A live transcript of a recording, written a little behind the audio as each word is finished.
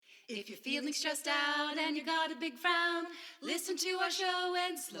If you're feeling stressed out and you got a big frown, listen to our show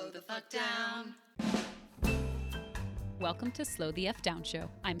and slow the fuck down. Welcome to Slow the F Down Show.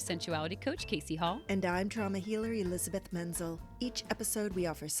 I'm sensuality coach Casey Hall. And I'm trauma healer Elizabeth Menzel. Each episode we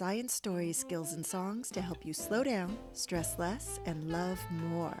offer science, stories, skills, and songs to help you slow down, stress less, and love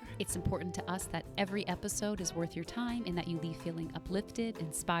more. It's important to us that every episode is worth your time and that you leave feeling uplifted,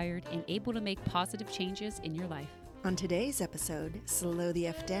 inspired, and able to make positive changes in your life. On today's episode, Slow the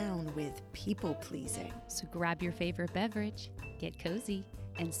F Down with people pleasing. So grab your favorite beverage, get cozy,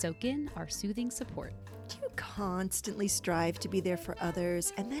 and soak in our soothing support. Do you constantly strive to be there for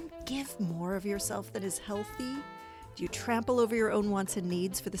others and then give more of yourself that is healthy? Do you trample over your own wants and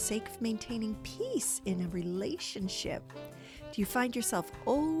needs for the sake of maintaining peace in a relationship? Do you find yourself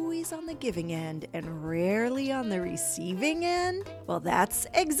always on the giving end and rarely on the receiving end? Well, that's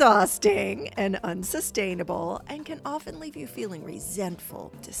exhausting and unsustainable and can often leave you feeling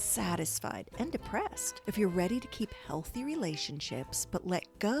resentful, dissatisfied, and depressed. If you're ready to keep healthy relationships but let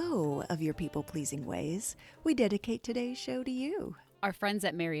go of your people-pleasing ways, we dedicate today's show to you. Our friends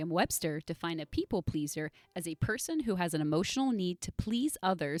at Merriam-Webster define a people pleaser as a person who has an emotional need to please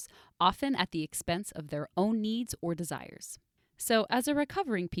others, often at the expense of their own needs or desires. So as a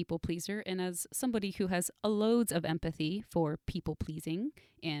recovering people pleaser and as somebody who has loads of empathy for people pleasing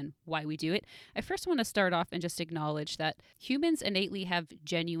and why we do it, I first want to start off and just acknowledge that humans innately have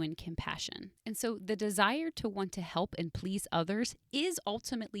genuine compassion. And so the desire to want to help and please others is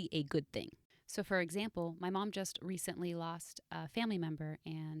ultimately a good thing. So for example, my mom just recently lost a family member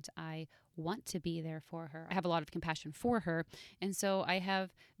and I want to be there for her. I have a lot of compassion for her. And so I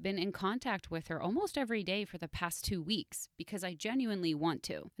have been in contact with her almost every day for the past 2 weeks because I genuinely want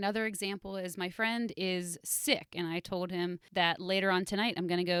to. Another example is my friend is sick and I told him that later on tonight I'm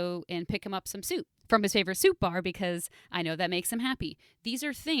going to go and pick him up some soup from his favorite soup bar because I know that makes him happy. These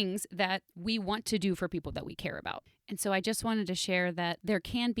are things that we want to do for people that we care about. And so I just wanted to share that there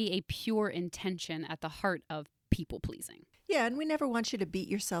can be a pure intention at the heart of people pleasing. Yeah, and we never want you to beat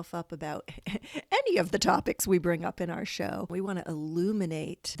yourself up about any of the topics we bring up in our show. We want to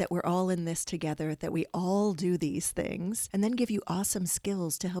illuminate that we're all in this together, that we all do these things, and then give you awesome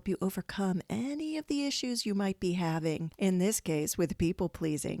skills to help you overcome any of the issues you might be having, in this case with people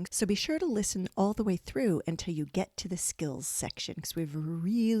pleasing. So be sure to listen all the way through until you get to the skills section, because we have a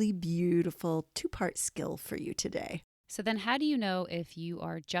really beautiful 2-part skill for you today. So then how do you know if you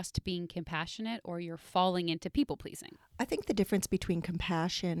are just being compassionate or you're falling into people pleasing? I think the difference between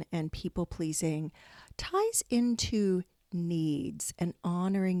compassion and people pleasing ties into needs and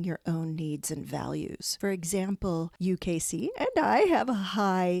honoring your own needs and values. For example, you, Casey, and I have a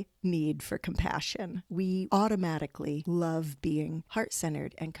high need for compassion. We automatically love being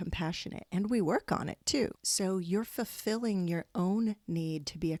heart-centered and compassionate, and we work on it too. So you're fulfilling your own need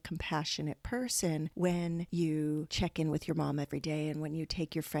to be a compassionate person when you check in with your mom every day and when you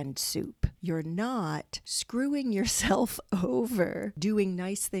take your friend soup. You're not screwing yourself over doing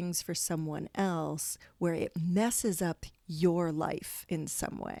nice things for someone else where it messes up your life in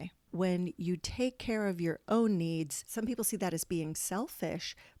some way. When you take care of your own needs, some people see that as being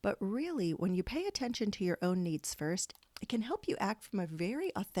selfish, but really, when you pay attention to your own needs first, it can help you act from a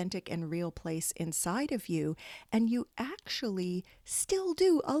very authentic and real place inside of you, and you actually still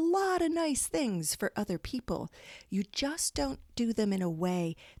do a lot of nice things for other people. You just don't do them in a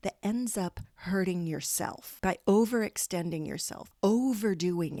way that ends up hurting yourself by overextending yourself,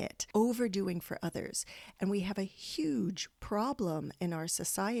 overdoing for others. And we have a huge problem in our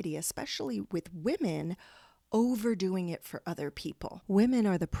society, especially with women, overdoing it for other people. Women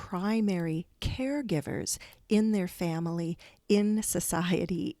are the primary caregivers in their family, in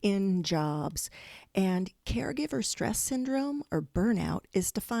society, in jobs. And caregiver stress syndrome or burnout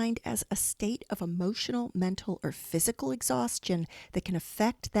is defined as a state of emotional, mental, or physical exhaustion that can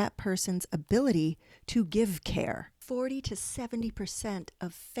affect that person's ability to give care. 40 to 70%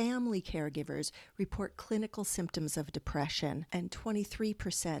 of family caregivers report clinical symptoms of depression, and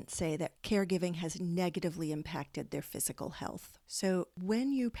 23% say that caregiving has negatively impacted their physical health. So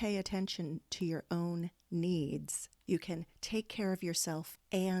when you pay attention to your own needs, you can take care of yourself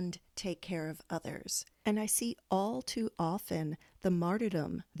and take care of others. And I see all too often the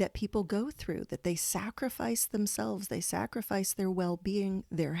martyrdom that people go through, that they sacrifice themselves, they sacrifice their well-being,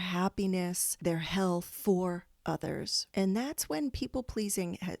 their happiness, their health for others. And that's when people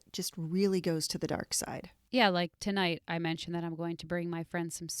pleasing just really goes to the dark side. Yeah, like tonight, I mentioned that I'm going to bring my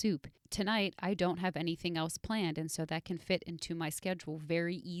friend some soup. Tonight, I don't have anything else planned, and so that can fit into my schedule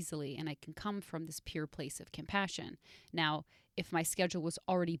very easily, and I can come from this pure place of compassion. Now, if my schedule was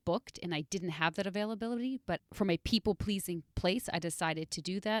already booked and I didn't have that availability, but from a people-pleasing place, I decided to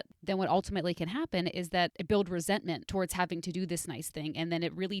do that, then what ultimately can happen is that it builds resentment towards having to do this nice thing, and then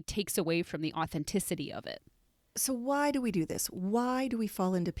it really takes away from the authenticity of it. So why do we do this? Why do we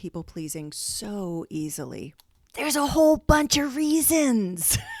fall into people pleasing so easily? There's a whole bunch of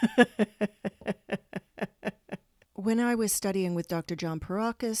reasons. When I was studying with Dr. John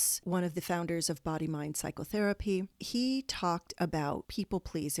Pierrakos, one of the founders of Body Mind Psychotherapy, he talked about people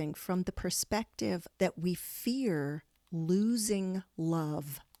pleasing from the perspective that we fear losing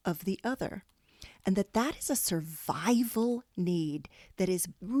love of the other. And that is a survival need that is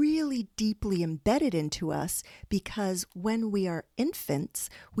really deeply embedded into us, because when we are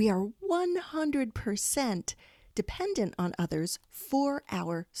infants, we are 100% dependent on others for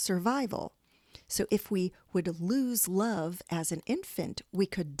our survival. So if we would lose love as an infant, we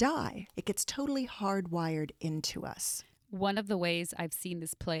could die. It gets totally hardwired into us. One of the ways I've seen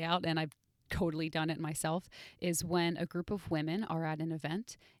this play out, and I've totally done it myself, is when a group of women are at an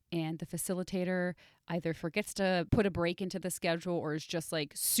event and the facilitator either forgets to put a break into the schedule or is just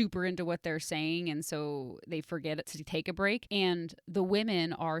like super into what they're saying, and so they forget to take a break. And the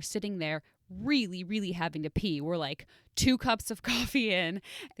women are sitting there really, really having to pee. We're like 2 cups of coffee in.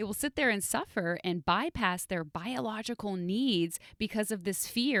 They will sit there and suffer and bypass their biological needs because of this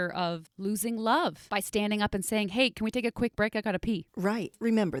fear of losing love by standing up and saying, hey, can we take a quick break? I gotta pee. Right.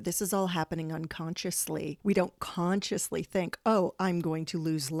 Remember, this is all happening unconsciously. We don't consciously think, oh, I'm going to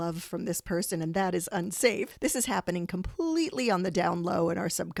lose love from this person and that is unsafe. This is happening completely on the down low in our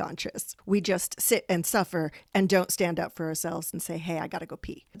subconscious. We just sit and suffer and don't stand up for ourselves and say, hey, I gotta go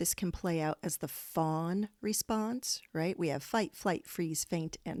pee. This can play out as the fawn response, right? We have fight, flight, freeze,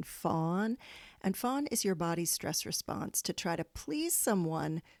 faint, and fawn. And fawn is your body's stress response to try to please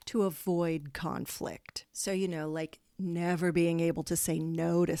someone to avoid conflict. So, like never being able to say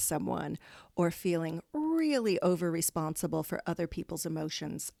no to someone or feeling really over-responsible for other people's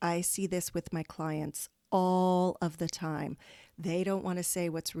emotions. I see this with my clients all of the time. They don't want to say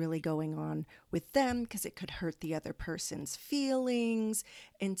what's really going on with them because it could hurt the other person's feelings.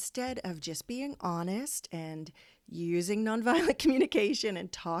 Instead of just being honest and using nonviolent communication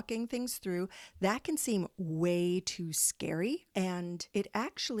and talking things through, that can seem way too scary, and it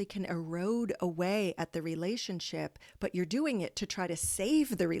actually can erode away at the relationship, but you're doing it to try to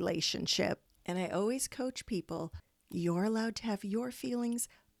save the relationship. And I always coach people, you're allowed to have your feelings,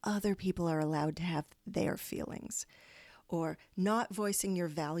 other people are allowed to have their feelings. Or not voicing your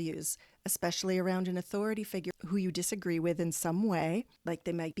values, especially around an authority figure who you disagree with in some way. Like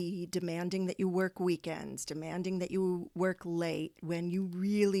they might be demanding that you work weekends, demanding that you work late when you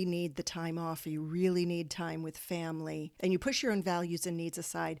really need the time off or you really need time with family. And you push your own values and needs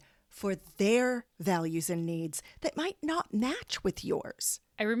aside for their values and needs that might not match with yours.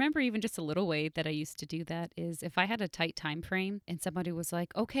 I remember even just a little way that I used to do that is if I had a tight time frame and somebody was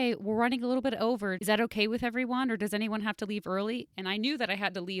like, okay, we're running a little bit over. Is that okay with everyone, or does anyone have to leave early? And I knew that I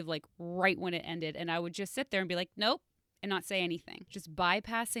had to leave like right when it ended, and I would just sit there and be like, nope, and not say anything, just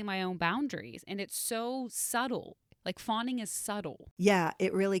bypassing my own boundaries. And it's so subtle. Like fawning is subtle. Yeah,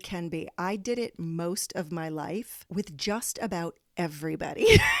 it really can be. I did it most of my life with just about everybody.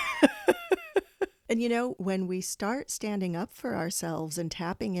 And when we start standing up for ourselves and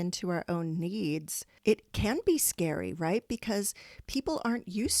tapping into our own needs, it can be scary, right? Because people aren't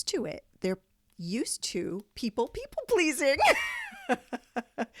used to it. They're used to people pleasing.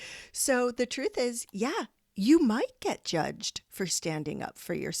 So the truth is, yeah, you might get judged for standing up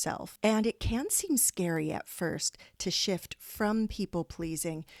for yourself. And it can seem scary at first to shift from people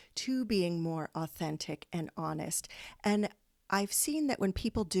pleasing to being more authentic and honest. And I've seen that when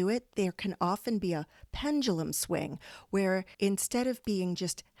people do it, there can often be a pendulum swing where instead of being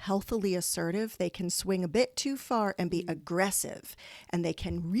just healthily assertive, they can swing a bit too far and be aggressive. And they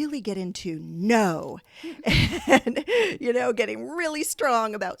can really get into no and, getting really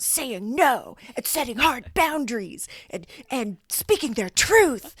strong about saying no and setting hard boundaries and speaking their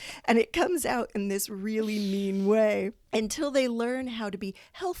truth. And it comes out in this really mean way until they learn how to be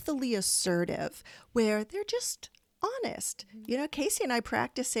healthily assertive, where they're just honest. Casey and I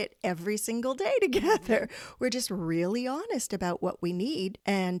practice it every single day together. We're just really honest about what we need,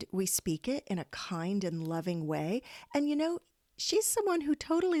 and we speak it in a kind and loving way. And she's someone who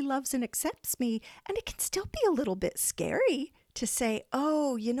totally loves and accepts me, and it can still be a little bit scary to say,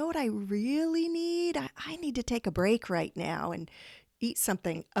 oh, you know what I really need? I need to take a break right now and eat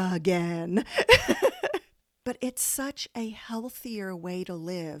something again. But it's such a healthier way to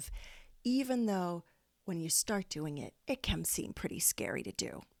live, even though when you start doing it, it can seem pretty scary to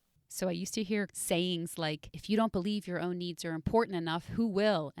do. So I used to hear sayings like, if you don't believe your own needs are important enough, who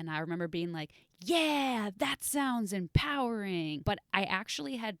will? And I remember being like, yeah, that sounds empowering. But I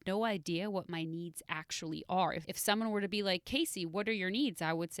actually had no idea what my needs actually are. If someone were to be like, Casey, what are your needs?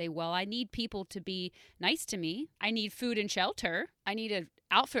 I would say, well, I need people to be nice to me. I need food and shelter. I need an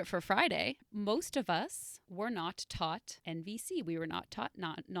outfit for Friday. Most of us were not taught NVC. We were not taught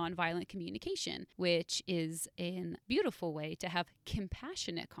nonviolent communication, which is a beautiful way to have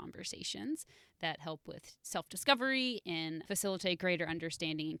compassionate conversations that help with self-discovery and facilitate greater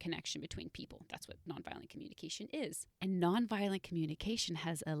understanding and connection between people. That's what nonviolent communication is. And nonviolent communication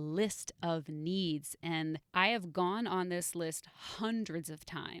has a list of needs. And I have gone on this list hundreds of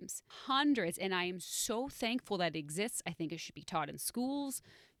times, and I am so thankful that it exists. I think it should be taught in schools.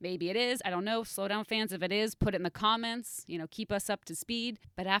 Maybe it is. I don't know. Slow down, fans. If it is, put it in the comments. Keep us up to speed.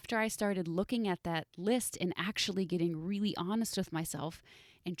 But after I started looking at that list and actually getting really honest with myself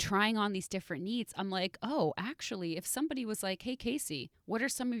and trying on these different needs, I'm like, oh, actually, if somebody was like, hey, Casey, what are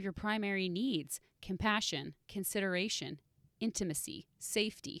some of your primary needs? Compassion, consideration, intimacy,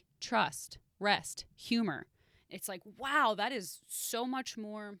 safety, trust, rest, humor. It's like, wow, that is so much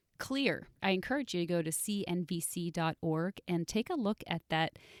more clear. I encourage you to go to cnvc.org and take a look at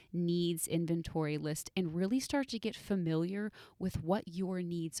that needs inventory list and really start to get familiar with what your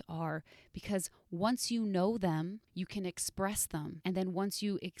needs are. Because once you know them, you can express them. And then once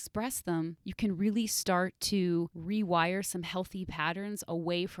you express them, you can really start to rewire some healthy patterns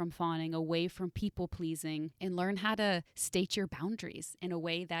away from fawning, away from people pleasing, and learn how to state your boundaries in a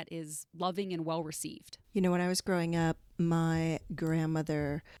way that is loving and well received. When I was growing up, my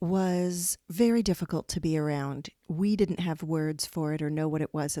grandmother was very difficult to be around. We didn't have words for it or know what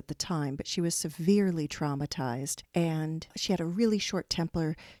it was at the time, but she was severely traumatized and she had a really short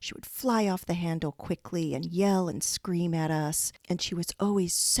temper. She would fly off the handle quickly and yell and scream at us. And she was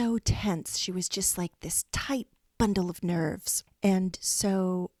always so tense. She was just like this tight bundle of nerves. And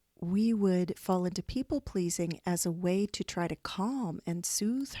so we would fall into people-pleasing as a way to try to calm and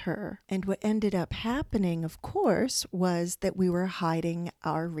soothe her. And what ended up happening, of course, was that we were hiding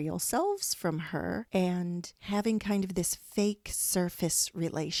our real selves from her and having kind of this fake surface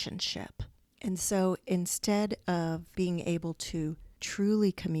relationship. And so instead of being able to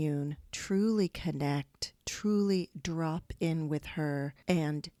truly commune, truly connect, truly drop in with her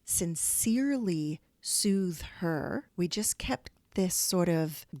and sincerely soothe her, we just kept this sort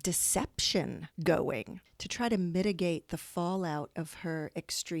of deception going to try to mitigate the fallout of her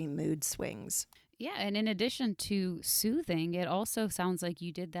extreme mood swings. Yeah, and in addition to soothing, it also sounds like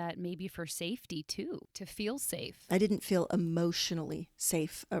you did that maybe for safety too, to feel safe. I didn't feel emotionally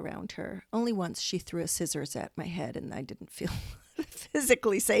safe around her. Only once she threw a scissors at my head and I didn't feel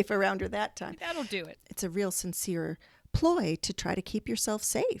physically safe around her that time. That'll do it. It's a real sincere ploy to try to keep yourself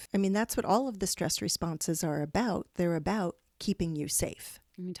safe. I mean, that's what all of the stress responses are about. They're about keeping you safe.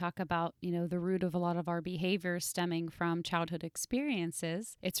 We talk about, the root of a lot of our behaviors stemming from childhood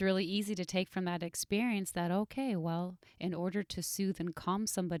experiences. It's really easy to take from that experience that, okay, well, in order to soothe and calm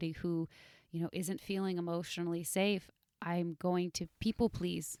somebody who, isn't feeling emotionally safe, I'm going to people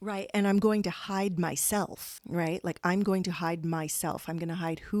please. Right. And I'm going to hide myself, right? Like I'm going to hide myself. I'm going to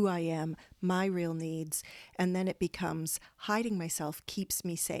hide who I am, my real needs. And then it becomes hiding myself keeps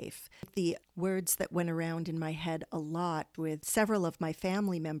me safe. The words that went around in my head a lot with several of my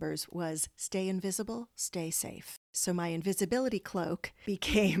family members was stay invisible, stay safe. So my invisibility cloak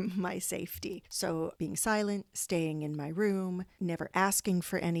became my safety. So being silent, staying in my room, never asking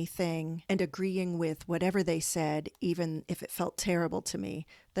for anything, and agreeing with whatever they said, even if it felt terrible to me,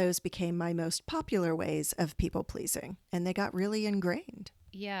 those became my most popular ways of people pleasing. And they got really ingrained.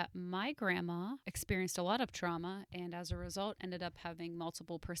 Yeah, my grandma experienced a lot of trauma and as a result ended up having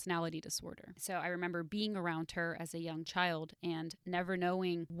multiple personality disorder. So I remember being around her as a young child and never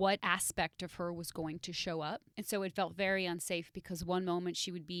knowing what aspect of her was going to show up. And so it felt very unsafe because one moment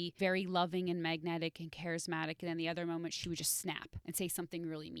she would be very loving and magnetic and charismatic, and then the other moment she would just snap and say something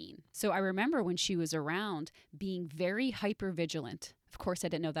really mean. So I remember when she was around being very hypervigilant. Of course, I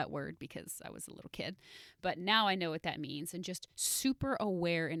didn't know that word because I was a little kid, but now I know what that means, and just super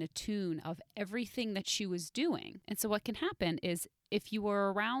aware and attuned of everything that she was doing. And so what can happen is if you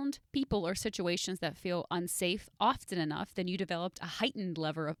were around people or situations that feel unsafe often enough, then you developed a heightened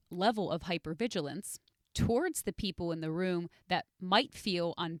level of hypervigilance towards the people in the room that might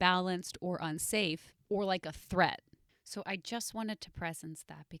feel unbalanced or unsafe or like a threat. So I just wanted to presence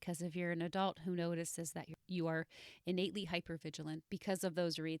that, because if you're an adult who notices that you are innately hypervigilant because of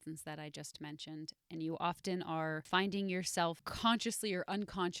those reasons that I just mentioned, and you often are finding yourself consciously or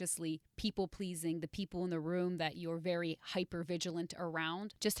unconsciously people pleasing the people in the room that you're very hypervigilant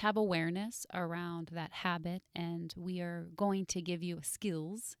around, just have awareness around that habit. And we are going to give you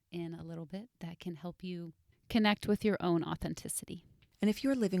skills in a little bit that can help you connect with your own authenticity. And if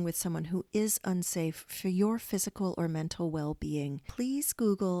you're living with someone who is unsafe for your physical or mental well-being, please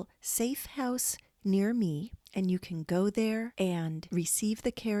Google Safe House Near Me, and you can go there and receive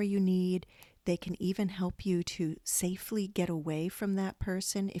the care you need. They can even help you to safely get away from that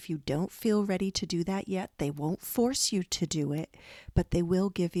person. If you don't feel ready to do that yet, they won't force you to do it, but they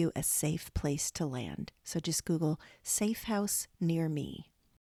will give you a safe place to land. So just Google Safe House Near Me.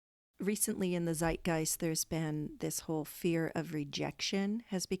 Recently in the zeitgeist, there's been this whole fear of rejection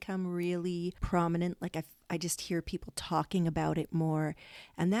has become really prominent. Like I just hear people talking about it more.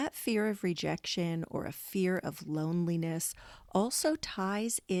 And that fear of rejection or a fear of loneliness also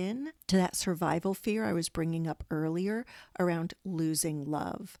ties in to that survival fear I was bringing up earlier around losing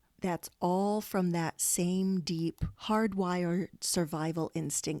love. That's all from that same deep, hardwired survival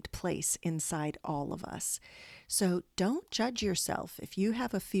instinct place inside all of us. So don't judge yourself. If you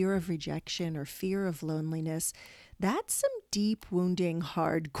have a fear of rejection or fear of loneliness, that's some deep, wounding,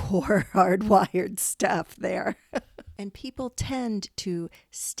 hardcore, hardwired stuff there. And people tend to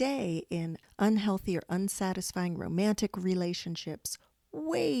stay in unhealthy or unsatisfying romantic relationships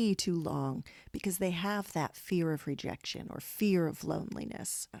way too long because they have that fear of rejection or fear of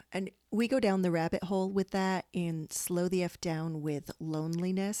loneliness. And we go down the rabbit hole with that in Slow the F Down with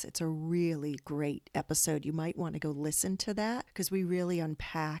Loneliness. It's a really great episode. You might want to go listen to that because we really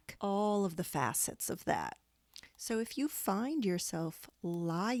unpack all of the facets of that. So if you find yourself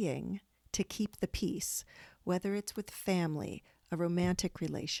lying to keep the peace, whether it's with family, a romantic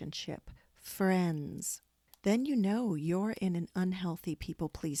relationship, friends, then you know you're in an unhealthy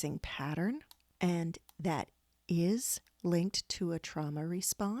people-pleasing pattern, and that is linked to a trauma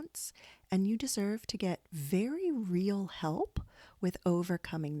response, and you deserve to get very real help with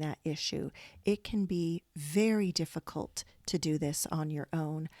overcoming that issue. It can be very difficult to do this on your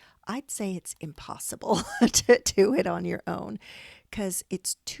own. I'd say it's impossible to do it on your own because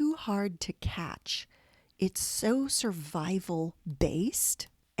it's too hard to catch. It's so survival based.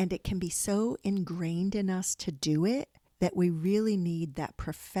 And it can be so ingrained in us to do it that we really need that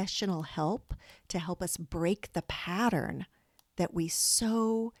professional help to help us break the pattern that we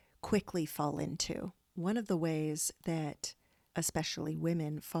so quickly fall into. One of the ways that especially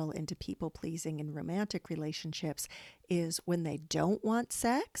women fall into people-pleasing in romantic relationships is when they don't want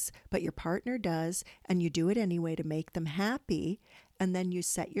sex, but your partner does, and you do it anyway to make them happy, and then you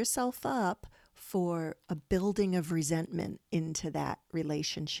set yourself up for a building of resentment into that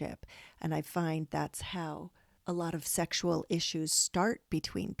relationship. And I find that's how a lot of sexual issues start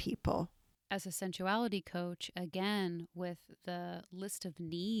between people. As a sensuality coach, again, with the list of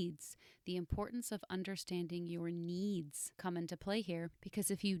needs, the importance of understanding your needs come into play here.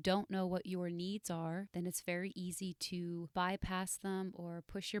 Because if you don't know what your needs are, then it's very easy to bypass them or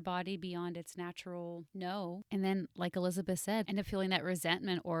push your body beyond its natural no. And then, like Elizabeth said, end up feeling that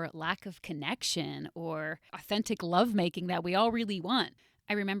resentment or lack of connection or authentic lovemaking that we all really want.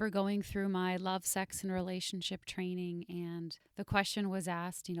 I remember going through my love, sex, and relationship training, and the question was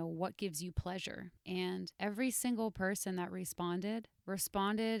asked, what gives you pleasure? And every single person that responded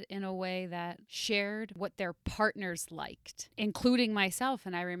in a way that shared what their partners liked, including myself.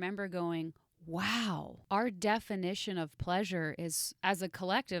 And I remember going, wow, our definition of pleasure is, as a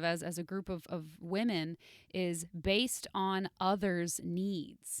collective, as a group of women, is based on others'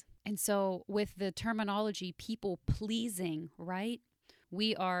 needs. And so with the terminology people pleasing, right?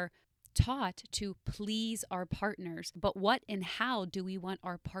 We are taught to please our partners, but what and how do we want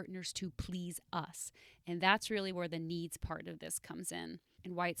our partners to please us? And that's really where the needs part of this comes in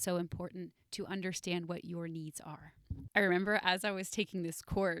and why it's so important to understand what your needs are. I remember as I was taking this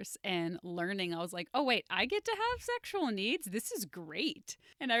course and learning, I was like, oh, wait, I get to have sexual needs? This is great.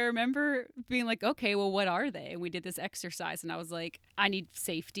 And I remember being like, okay, well, what are they? And we did this exercise and I was like, I need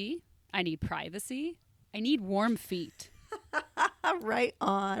safety. I need privacy. I need warm feet. Right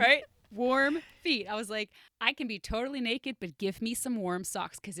on. Right? Warm feet. I was like, I can be totally naked, but give me some warm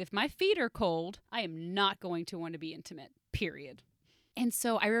socks. Because if my feet are cold, I am not going to want to be intimate, period. And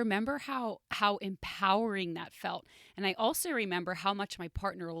so I remember how empowering that felt. And I also remember how much my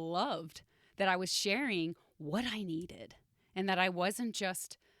partner loved that I was sharing what I needed and that I wasn't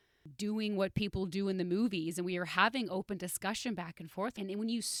just doing what people do in the movies, and we are having open discussion back and forth. And when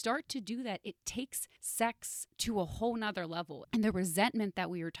you start to do that, it takes sex to a whole nother level. And the resentment that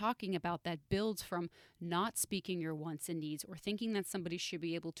we were talking about that builds from not speaking your wants and needs, or thinking that somebody should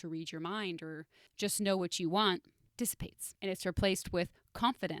be able to read your mind or just know what you want, dissipates, and it's replaced with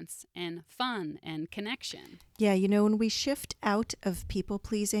confidence and fun and connection. Yeah, you know, when we shift out of people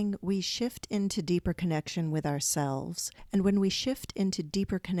pleasing, we shift into deeper connection with ourselves. And when we shift into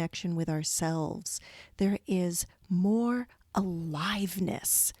deeper connection with ourselves, there is more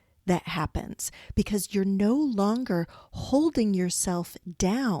aliveness that happens, because you're no longer holding yourself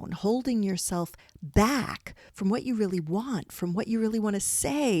down, holding yourself back from what you really want, from what you really want to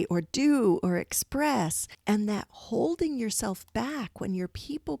say or do or express. And that holding yourself back when you're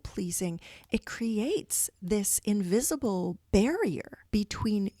people pleasing, it creates this invisible barrier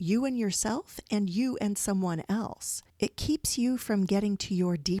between you and yourself and you and someone else. It keeps you from getting to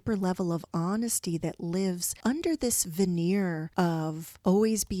your deeper level of honesty that lives under this veneer of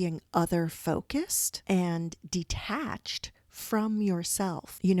always being other focused and detached from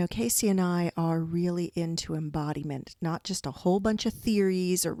yourself. You know, Casey and I are really into embodiment, not just a whole bunch of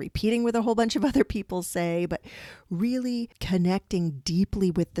theories or repeating what a whole bunch of other people say, but really connecting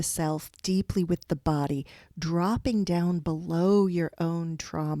deeply with the self, deeply with the body, dropping down below your own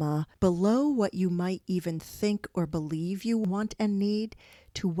trauma, below what you might even think or believe you want and need,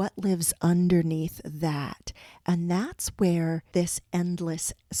 to what lives underneath that. And that's where this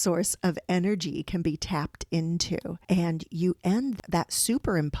endless source of energy can be tapped into. And you end that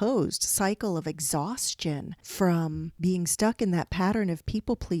superimposed cycle of exhaustion from being stuck in that pattern of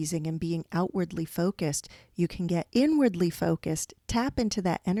people pleasing and being outwardly focused. You can get inwardly focused, tap into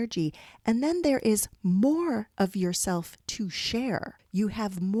that energy, and then there is more of yourself to share. You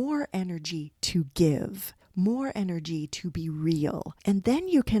have more energy to give, more energy to be real. And then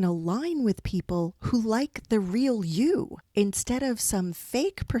you can align with people who like the real you instead of some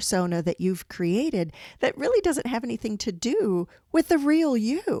fake persona that you've created that really doesn't have anything to do with the real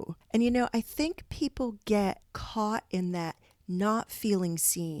you. And you know, I think people get caught in that not feeling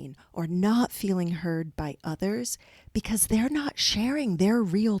seen or not feeling heard by others because they're not sharing their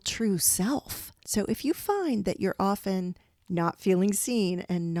real true self. So if you find that you're often not feeling seen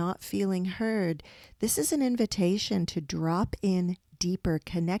and not feeling heard, this is an invitation to drop in deeper,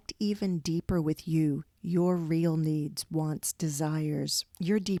 connect even deeper with you, your real needs, wants, desires,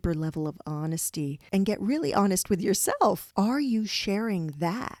 your deeper level of honesty, and get really honest with yourself. Are you sharing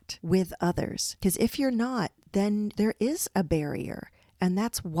that with others? Because if you're not, then there is a barrier. And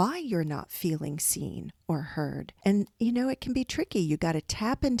that's why you're not feeling seen or heard. And, you know, it can be tricky. You got to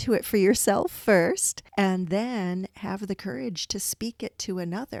tap into it for yourself first and then have the courage to speak it to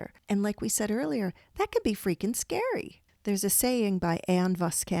another. And like we said earlier, that could be freaking scary. There's a saying by Anne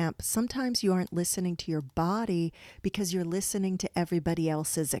Voskamp, sometimes you aren't listening to your body because you're listening to everybody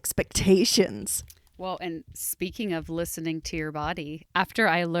else's expectations. Well, and speaking of listening to your body, after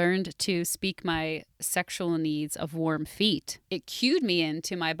I learned to speak my sexual needs of warm feet, it cued me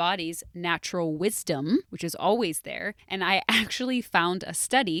into my body's natural wisdom, which is always there. And I actually found a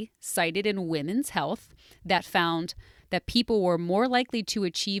study cited in Women's Health that found that people were more likely to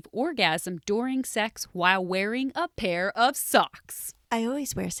achieve orgasm during sex while wearing a pair of socks. I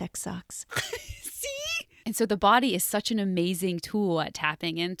always wear sex socks. See? And so the body is such an amazing tool at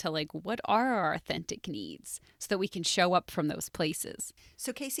tapping into like, what are our authentic needs so that we can show up from those places.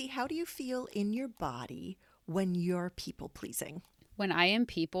 So Casey, how do you feel in your body when you're people pleasing? When I am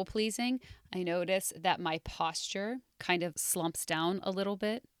people pleasing, I notice that my posture kind of slumps down a little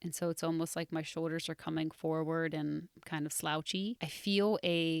bit. And so it's almost like my shoulders are coming forward and kind of slouchy. I feel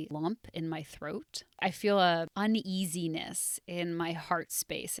a lump in my throat. I feel a uneasiness in my heart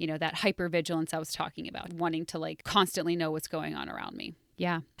space. You know, that hypervigilance I was talking about, wanting to like constantly know what's going on around me.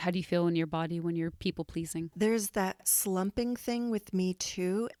 Yeah. How do you feel in your body when you're people pleasing? There's that slumping thing with me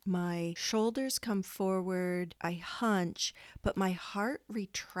too. My shoulders come forward, I hunch, but my heart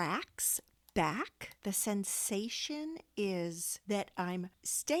retracts back. The sensation is that I'm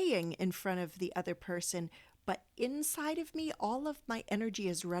staying in front of the other person, but inside of me, all of my energy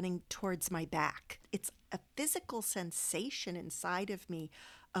is running towards my back. It's a physical sensation inside of me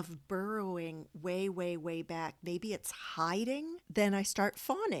of burrowing way, way, way back. Maybe it's hiding. Then I start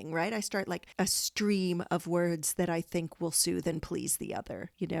fawning, right? I start like a stream of words that I think will soothe and please the other.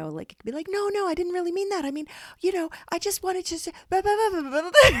 You know, like it could be like, no, I didn't really mean that. I mean, you know, I just wanted to say,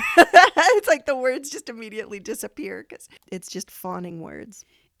 it's like the words just immediately disappear because it's just fawning words.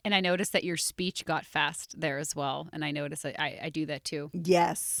 And I noticed that your speech got fast there as well. And I noticed I do that too.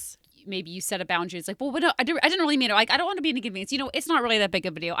 Yes. maybe you set a boundary. It's like, well, but no, I didn't really mean it. Like, I don't want to be an inconvenience. It's not really that big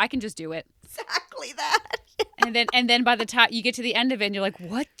of a deal. I can just do it. Exactly that. And then by the time you get to the end of it, and you're like,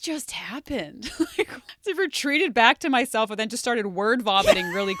 what just happened? Like, I retreated back to myself and then just started word vomiting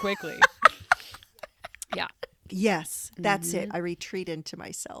really quickly. Yeah. Yes, that's it. I retreat into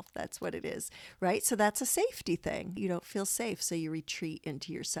myself. That's what it is, right? So that's a safety thing. You don't feel safe, so you retreat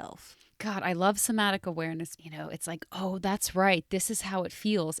into yourself. God, I love somatic awareness. It's like, oh, that's right. This is how it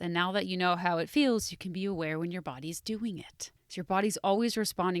feels. And now that you know how it feels, you can be aware when your body's doing it. So your body's always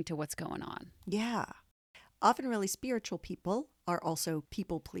responding to what's going on. Yeah. Often really spiritual people are also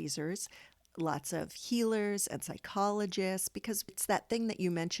people pleasers. Lots of healers and psychologists, because it's that thing that you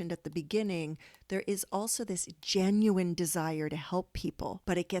mentioned at the beginning. There is also this genuine desire to help people,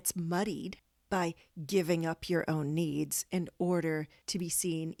 but it gets muddied by giving up your own needs in order to be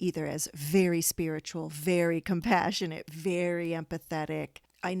seen either as very spiritual, very compassionate, very empathetic.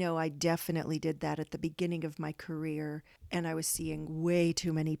 I know I definitely did that at the beginning of my career, and I was seeing way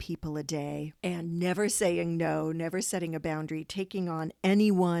too many people a day and never saying no, never setting a boundary, taking on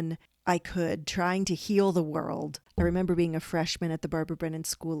anyone I could, trying to heal the world. I remember being a freshman at the Barbara Brennan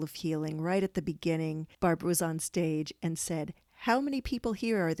School of Healing. Right at the beginning, Barbara was on stage and said, "How many people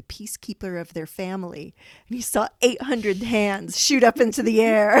here are the peacekeeper of their family?" And you saw 800 hands shoot up into the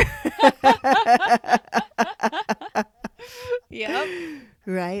air. Yep.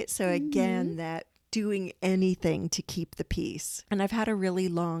 Right? So again, that doing anything to keep the peace. And I've had a really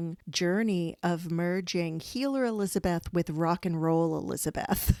long journey of merging Healer Elizabeth with Rock and Roll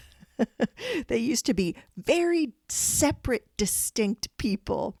Elizabeth. They used to be very separate, distinct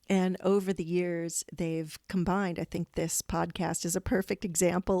people. And over the years, they've combined. I think this podcast is a perfect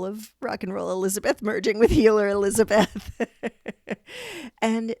example of Rock and Roll Elizabeth merging with Healer Elizabeth.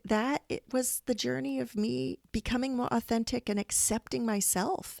 And that it was the journey of me becoming more authentic and accepting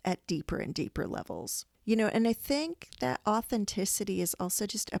myself at deeper and deeper levels. And I think that authenticity is also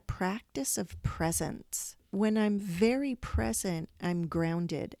just a practice of presence. When I'm very present, I'm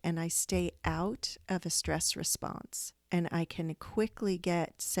grounded and I stay out of a stress response. And I can quickly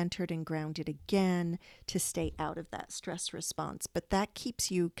get centered and grounded again to stay out of that stress response. But that keeps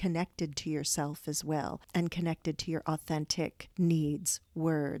you connected to yourself as well, and connected to your authentic needs,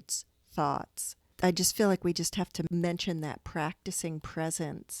 words, thoughts. I just feel like we just have to mention that practicing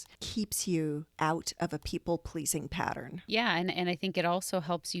presence keeps you out of a people-pleasing pattern. Yeah, and I think it also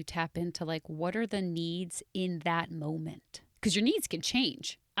helps you tap into like, what are the needs in that moment? Because your needs can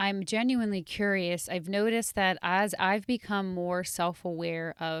change. I'm genuinely curious. I've noticed that as I've become more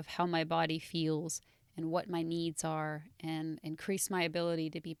self-aware of how my body feels and what my needs are, and increase my ability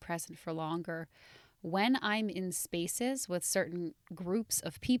to be present for longer, when I'm in spaces with certain groups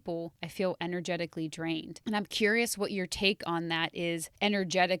of people, I feel energetically drained. And I'm curious what your take on that is,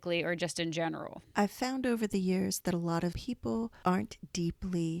 energetically or just in general. I've found over the years that a lot of people aren't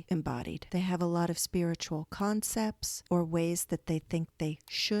deeply embodied. They have a lot of spiritual concepts or ways that they think they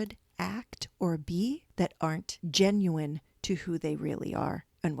should act or be that aren't genuine to who they really are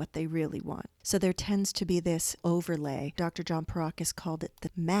and what they really want. So there tends to be this overlay. Dr. John Parakis called it the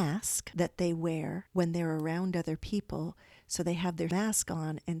mask that they wear when they're around other people. So they have their mask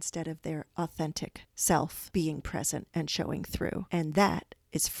on instead of their authentic self being present and showing through. And that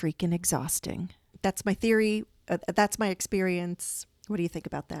is freaking exhausting. That's my theory. That's my experience. What do you think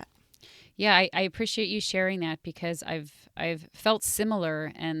about that? Yeah, I appreciate you sharing that, because I've felt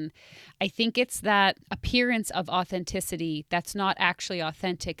similar, and I think it's that appearance of authenticity that's not actually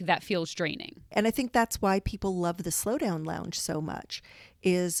authentic that feels draining. And I think that's why people love the Slowdown Lounge so much,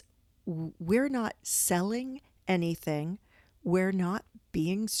 is we're not selling anything. We're not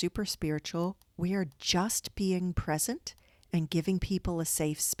being super spiritual. We are just being present and giving people a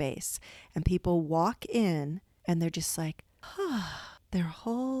safe space. And people walk in and they're just like, their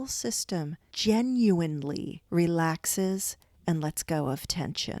whole system genuinely relaxes and lets go of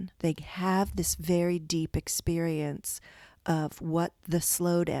tension. They have this very deep experience of what the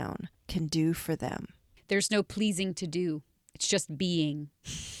slowdown can do for them. There's no pleasing to do. It's just being.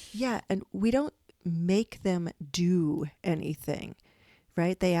 Yeah, and we don't make them do anything,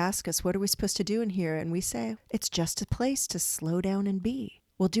 right? They ask us, what are we supposed to do in here? And we say, it's just a place to slow down and be.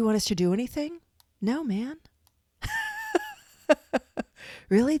 Well, do you want us to do anything? No, man.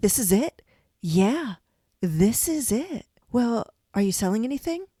 Really? This is it? Yeah, this is it. Well, are you selling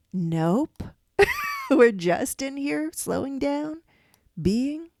anything? Nope. We're just in here slowing down,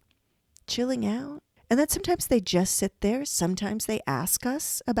 being, chilling out. And then sometimes they just sit there. Sometimes they ask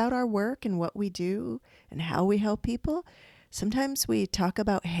us about our work and what we do and how we help people. Sometimes we talk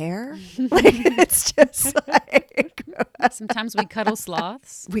about hair. Like, it's just like Sometimes we cuddle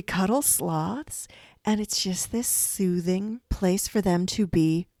sloths. we cuddle sloths, and it's just this soothing place for them to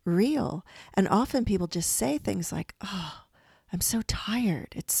be real. And often people just say things like, "Oh, I'm so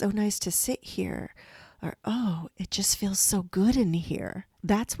tired. It's so nice to sit here." Or, "Oh, it just feels so good in here."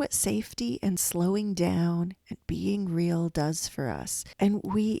 That's what safety and slowing down and being real does for us. And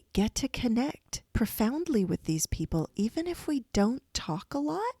we get to connect profoundly with these people, even if we don't talk a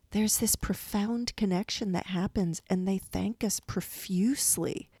lot. There's this profound connection that happens, and they thank us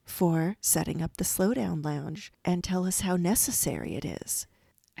profusely for setting up the Slowdown Lounge and tell us how necessary it is.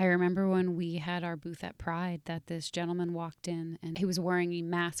 I remember when we had our booth at Pride that this gentleman walked in and he was wearing a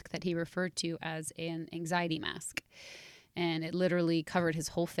mask that he referred to as an anxiety mask. And it literally covered his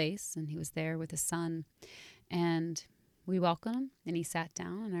whole face, and he was there with his son. And we welcomed him, and he sat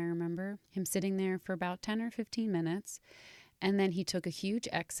down, and I remember him sitting there for about 10 or 15 minutes. And then he took a huge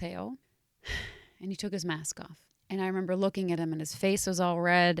exhale, and he took his mask off. And I remember looking at him, and his face was all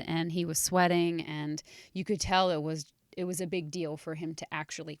red, and he was sweating, and you could tell it was a big deal for him to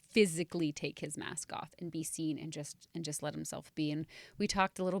actually physically take his mask off and be seen and just let himself be. And we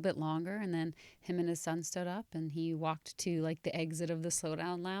talked a little bit longer, and then him and his son stood up, and he walked to like the exit of the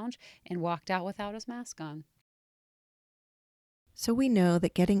Slowdown Lounge and walked out without his mask on. So we know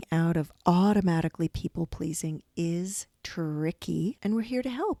that getting out of automatically people-pleasing is tricky, and we're here to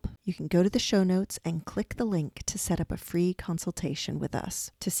help. You can go to the show notes and click the link to set up a free consultation with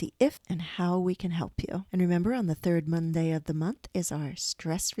us to see if and how we can help you. And remember, on the third Monday of the month is our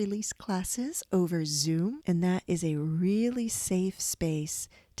stress release classes over Zoom, and that is a really safe space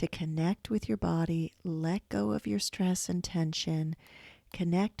to connect with your body, let go of your stress and tension,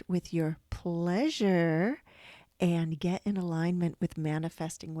 connect with your pleasure, and get in alignment with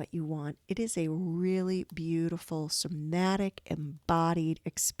manifesting what you want. It is a really beautiful, somatic, embodied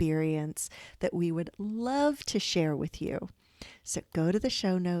experience that we would love to share with you. So go to the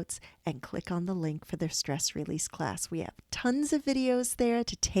show notes and click on the link for the stress release class. We have tons of videos there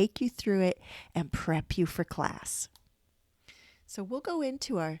to take you through it and prep you for class. So we'll go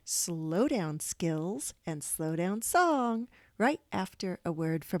into our slowdown skills and slowdown song right after a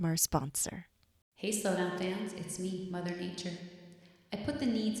word from our sponsor. Hey Slowdown fans, it's me, Mother Nature. I put the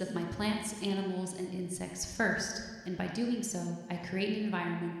needs of my plants, animals, and insects first, and by doing so, I create an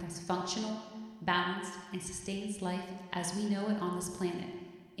environment that's functional, balanced, and sustains life as we know it on this planet,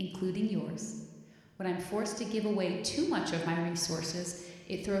 including yours. When I'm forced to give away too much of my resources,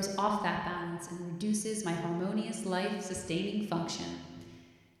 it throws off that balance and reduces my harmonious life-sustaining function.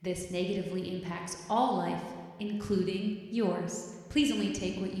 This negatively impacts all life, including yours. Please only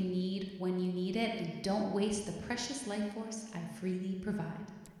take what you need when you need it, and don't waste the precious life force I freely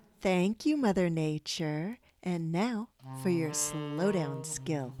provide. Thank you, Mother Nature. And now for your slowdown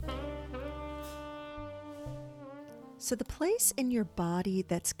skill. So the place in your body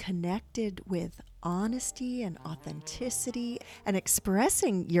that's connected with honesty and authenticity and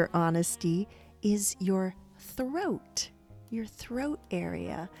expressing your honesty is your throat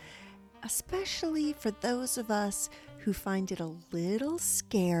area, especially for those of us who find it a little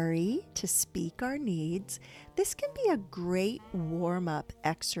scary to speak our needs. This can be a great warm-up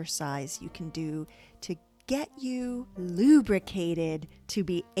exercise you can do to get you lubricated to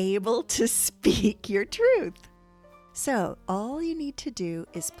be able to speak your truth. So all you need to do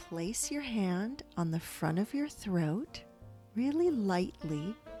is place your hand on the front of your throat really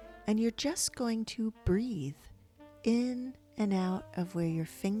lightly, and you're just going to breathe in and out of where your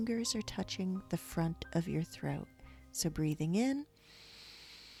fingers are touching the front of your throat. So breathing in.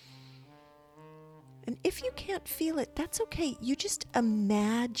 And if you can't feel it, that's okay. You just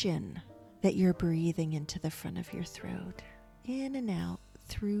imagine that you're breathing into the front of your throat, in and out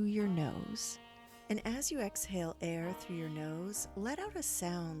through your nose. And as you exhale air through your nose, let out a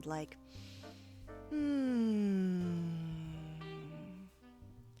sound like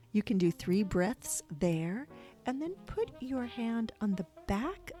You can do 3 breaths there, and then put your hand on the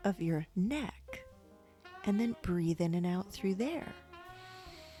back of your neck, and then breathe in and out through there.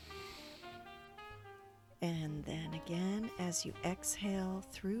 And then again, as you exhale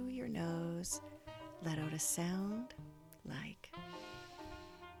through your nose, let out a sound like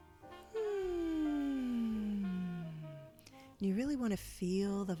You really want to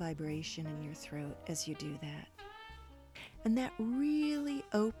feel the vibration in your throat as you do that. And that really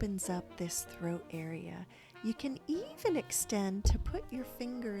opens up this throat area. You can even extend to put your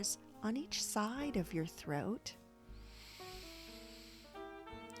fingers on each side of your throat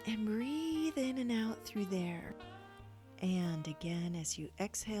and breathe in and out through there. And again, as you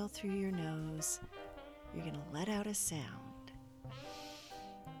exhale through your nose, you're going to let out a sound.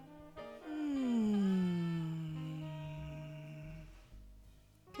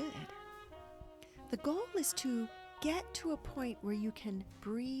 The goal is to get to a point where you can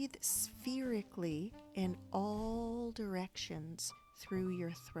breathe spherically in all directions through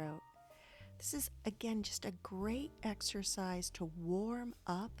your throat. This is, again, just a great exercise to warm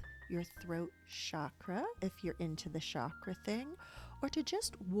up your throat chakra, if you're into the chakra thing, or to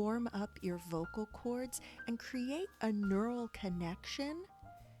just warm up your vocal cords and create a neural connection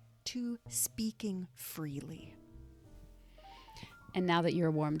to speaking freely. And now that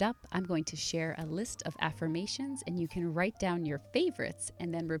you're warmed up, I'm going to share a list of affirmations, and you can write down your favorites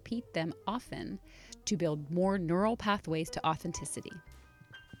and then repeat them often to build more neural pathways to authenticity.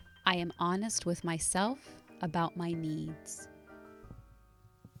 I am honest with myself about my needs.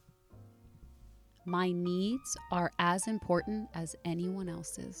 My needs are as important as anyone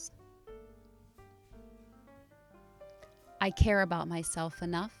else's. I care about myself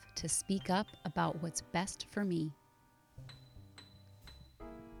enough to speak up about what's best for me.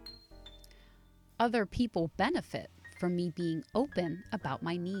 Other people benefit from me being open about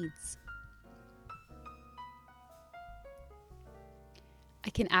my needs.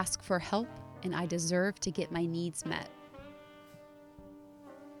 I can ask for help, and I deserve to get my needs met.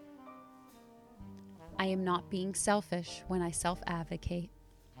 I am not being selfish when I self-advocate.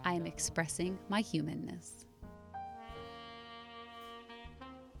 I am expressing my humanness.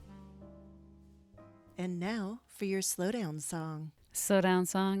 And now for your slowdown song. Slowdown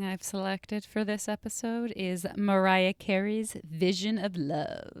song I've selected for this episode is Mariah Carey's Vision of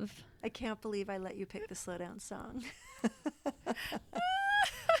Love. I can't believe I let you pick the slowdown song.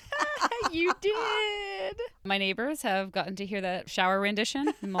 You did. My neighbors have gotten to hear that shower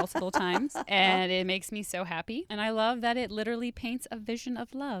rendition multiple times, and it makes me so happy. And I love that it literally paints a vision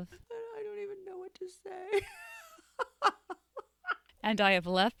of love. I don't even know what to say. And I have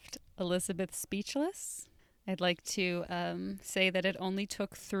left Elizabeth speechless. I'd like to say that it only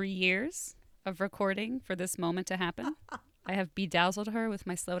took 3 years of recording for this moment to happen. I have bedazzled her with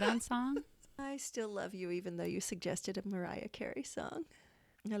my slowdown song. I still love you, even though you suggested a Mariah Carey song.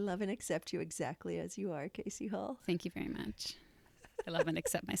 I love and accept you exactly as you are, Casey Hall. Thank you very much. I love and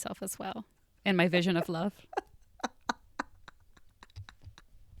accept myself as well. And my vision of love.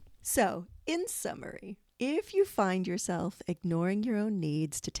 So, in summary, if you find yourself ignoring your own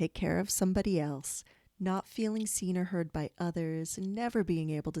needs to take care of somebody else, not feeling seen or heard by others, never being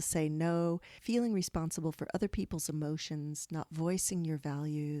able to say no, feeling responsible for other people's emotions, not voicing your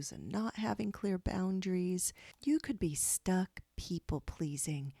values, and not having clear boundaries, you could be stuck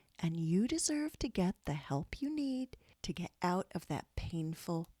people-pleasing, and you deserve to get the help you need to get out of that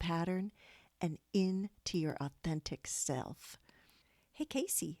painful pattern and into your authentic self. Hey,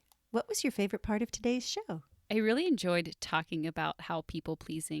 Casey, what was your favorite part of today's show? I really enjoyed talking about how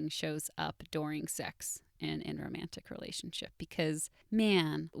people-pleasing shows up during sex and in romantic relationship because,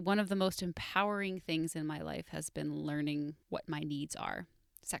 man, one of the most empowering things in my life has been learning what my needs are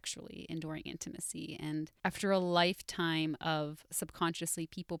sexually and during intimacy. And after a lifetime of subconsciously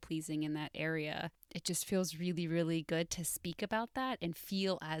people-pleasing in that area, it just feels really, really good to speak about that and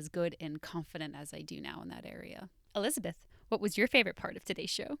feel as good and confident as I do now in that area. Elizabeth, what was your favorite part of today's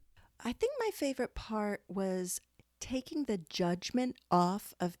show? I think my favorite part was taking the judgment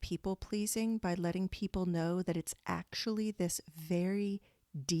off of people pleasing by letting people know that it's actually this very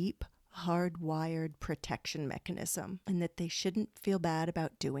deep, hardwired protection mechanism and that they shouldn't feel bad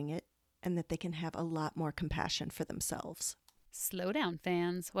about doing it and that they can have a lot more compassion for themselves. Slowdown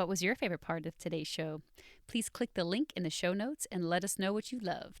fans, what was your favorite part of today's show? Please click the link in the show notes and let us know what you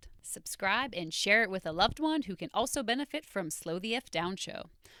loved. Subscribe and share it with a loved one who can also benefit from Slow the F Down Show.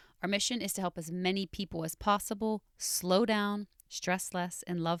 Our mission is to help as many people as possible slow down, stress less,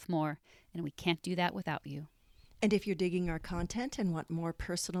 and love more. And we can't do that without you. And if you're digging our content and want more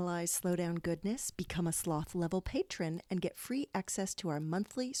personalized slowdown goodness, become a Sloth Level patron and get free access to our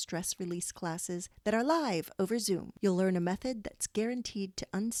monthly stress release classes that are live over Zoom. You'll learn a method that's guaranteed to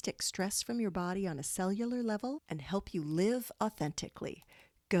unstick stress from your body on a cellular level and help you live authentically.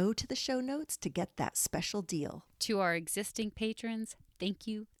 Go to the show notes to get that special deal. To our existing patrons, thank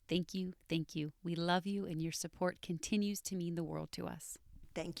you, thank you, thank you. We love you, and your support continues to mean the world to us.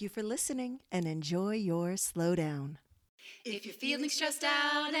 Thank you for listening and enjoy your slowdown. If you're feeling stressed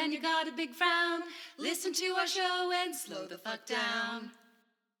out and you got a big frown, listen to our show and slow the fuck down.